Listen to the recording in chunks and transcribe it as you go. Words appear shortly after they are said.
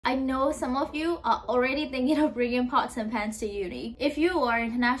I know some of you are already thinking of bringing pots and pans to uni. If you are an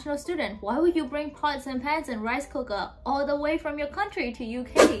international student, why would you bring pots and pans and rice cooker all the way from your country to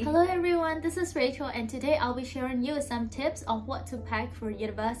UK? Hello everyone, this is Rachel and today I'll be sharing you some tips on what to pack for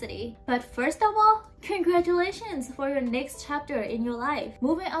university. But first of all, congratulations for your next chapter in your life.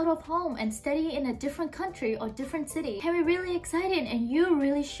 Moving out of home and studying in a different country or different city can be really exciting and you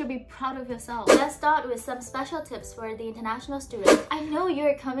really should be proud of yourself. Let's start with some special tips for the international student. I know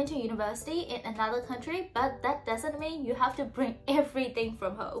you're coming to university in another country, but that doesn't mean you have to bring everything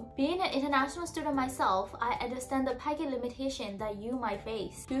from home. Being an international student myself, I understand the packing limitation that you might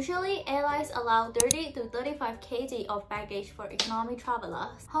face. Usually, airlines allow 30 to 35 kg of baggage for economy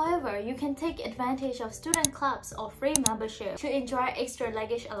travelers. However, you can take advantage of student clubs or free membership to enjoy extra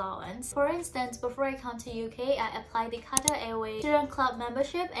luggage allowance. For instance, before I come to UK, I applied the Qatar Airways student club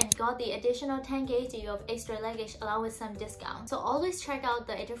membership and got the additional 10 kg of extra luggage along with some discount. So always check out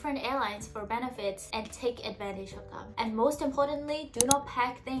the different airlines for benefits and take advantage of them. And most importantly, do not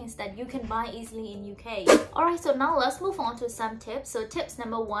pack things that you can buy easily in UK. Alright, so now let's move on to some tips. So tips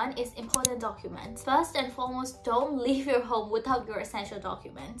number 1 is important documents. First and foremost, don't leave your home without your essential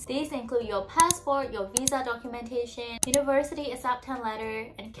documents. These include your passport, your visa documentation, university acceptance letter,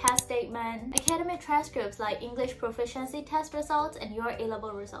 and CAS statement, academic transcripts like English proficiency test results and your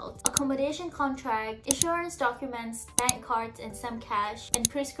A-level results, accommodation contract, insurance documents, bank cards and some cash, and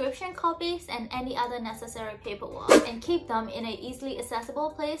prescription copies and any other necessary paperwork. And keep them in an easily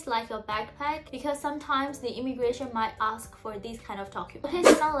accessible place like your backpack because sometimes the immigration might ask for these kind of documents. Okay,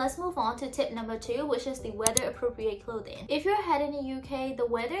 so now let's move on to tip number 2, which is the weather appropriate clothing. If you're heading to UK, the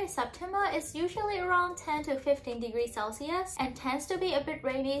weather in September is usually around 10 to 15 degrees Celsius and tends to be a bit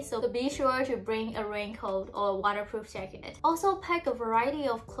rainy, so be sure to bring a raincoat or a waterproof jacket. Also pack a variety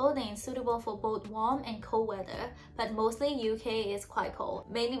of clothing suitable for both warm and cold weather, but mostly UK is quite cold,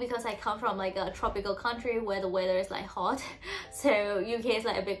 mainly because I come from like a tropical country where the weather is like hot. So UK is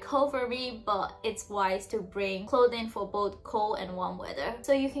like a bit cold for me, but it's wise to bring clothing for both cold and warm weather.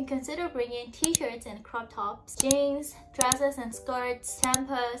 So you can consider bringing t-shirts and crop tops, jeans, dresses and skirts,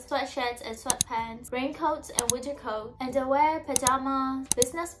 jumpers, sweatshirts and sweatpants, raincoats and winter coat, underwear, pajamas,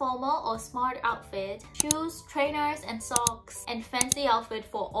 business formal or smart outfit, shoes, trainers and socks, and fancy outfit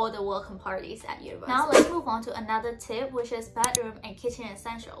for all the welcome parties at university. Now let's move on to another tip, which is bedroom and kitchen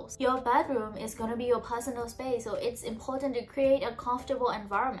essentials. Your bedroom is gonna be your personal space, so it's important to create a comfortable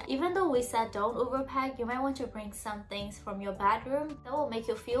environment. Even though we said don't overpack, you might want to bring some things from your bedroom that will make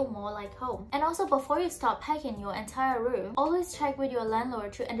you feel more like home. And also, before you start packing your entire room, always check with your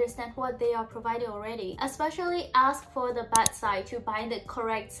landlord to understand what they are providing already. Especially ask for the bedside to buy the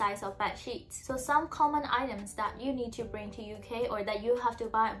correct size of bed sheets. So some common items that you need to bring to UK or that you have to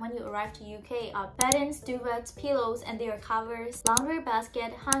buy when you arrive to UK are beddings, duvets, pillows and their covers, laundry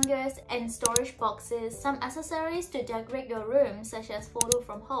basket, hangers and storage boxes, some accessories to decorate your room such as photo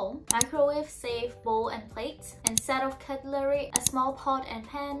from home, microwave, safe, bowl and plates, and set of cutlery, a small pot and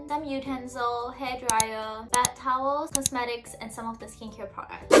pan, some utensil, hair dryer, bed towels, cosmetics and some of the skincare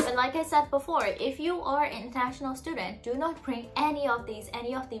products. But like I said before, if you are an international student, do not bring any of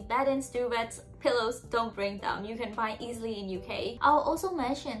the beddings, duvets, pillows, don't bring them. You can find easily in UK. I'll also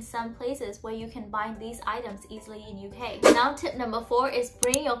mention some places where you can buy these items easily in UK. Now tip number 4 is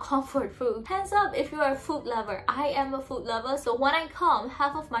bring your comfort food. Hands up if you are a food lover. I am a food lover, so when I come,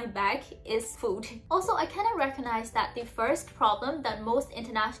 half of my bag is food. Also, I kind of recognize that the first problem that most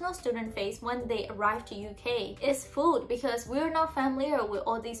international students face when they arrive to UK is food because we're not familiar with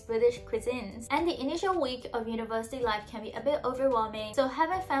all these British cuisines. And the initial week of university life can be a bit overwhelming, so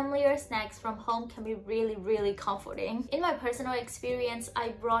having familiar snacks from home can be really comforting. In my personal experience, I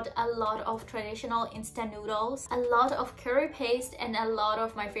brought a lot of traditional instant noodles, a lot of curry paste, and a lot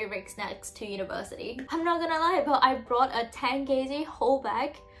of my favorite snacks to university. I'm not gonna lie, but I brought a 10 kg whole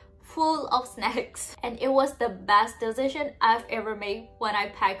bag full of snacks and it was the best decision I've ever made when I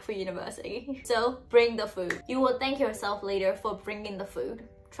packed for university. So bring the food. You will thank yourself later for bringing the food.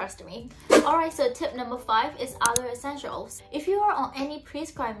 Trust me. Alright, so tip number 5 is other essentials. If you are on any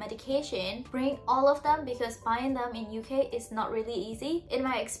prescribed medication, bring all of them because buying them in UK is not really easy. In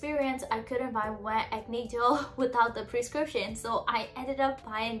my experience, I couldn't buy one acne gel without the prescription, so I ended up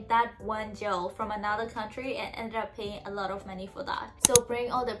buying that one gel from another country and ended up paying a lot of money for that. So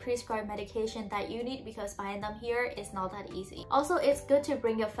bring all the prescribed medication that you need because buying them here is not that easy. Also, it's good to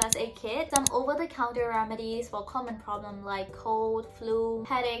bring your first aid kit, some over-the-counter remedies for common problems like cold, flu,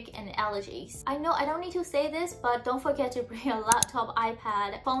 headache, headache, and allergies. I know I don't need to say this, but don't forget to bring your laptop,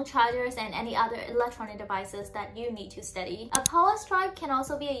 iPad, phone chargers, and any other electronic devices that you need to study. A power strip can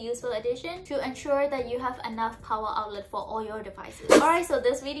also be a useful addition to ensure that you have enough power outlet for all your devices. Alright, so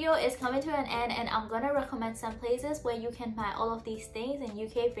this video is coming to an end and I'm gonna recommend some places where you can buy all of these things in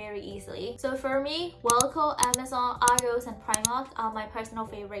UK very easily. So for me, Welco, Amazon, Argos, and Primark are my personal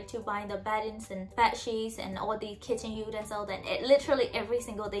favorite to buy the beddings and bed sheets and all the kitchen utensils and literally every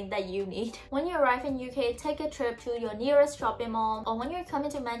single thing that you need. When you arrive in UK, take a trip to your nearest shopping mall, or when you're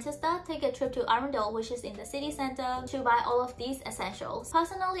coming to Manchester, take a trip to Arundel, which is in the city centre, to buy all of these essentials.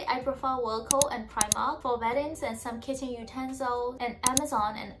 Personally, I prefer Welco and Primark for beddings and some kitchen utensils, and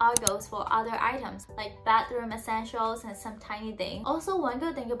Amazon and Argos for other items like bathroom essentials and some tiny things. Also, one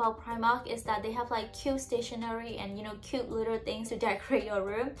good thing about Primark is that they have like cute stationery and cute little things to decorate your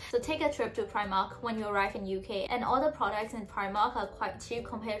room. So take a trip to Primark when you arrive in UK, and all the products in Primark are quite cheap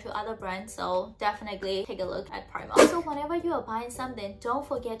compared to other brands, so definitely take a look at Primark. Also, whenever you are buying something, don't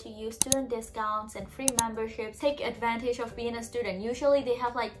forget to use student discounts and free memberships. Take advantage of being a student. Usually they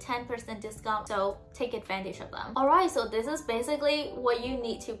have like 10% discount, so take advantage of them. Alright, so this is basically what you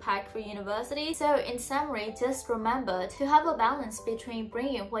need to pack for university. So in summary, just remember to have a balance between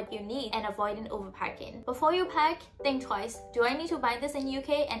bringing what you need and avoiding overpacking. Before you pack, think twice. Do I need to buy this in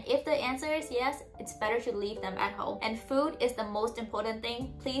UK? And if the answer is yes, it's better to leave them at home. And food is the most important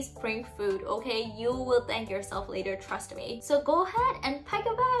thing. Please bring food, okay? You will thank yourself later, trust me. So go ahead and pack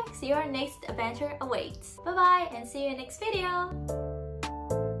your bags. Your next adventure awaits. Bye bye and see you in next video.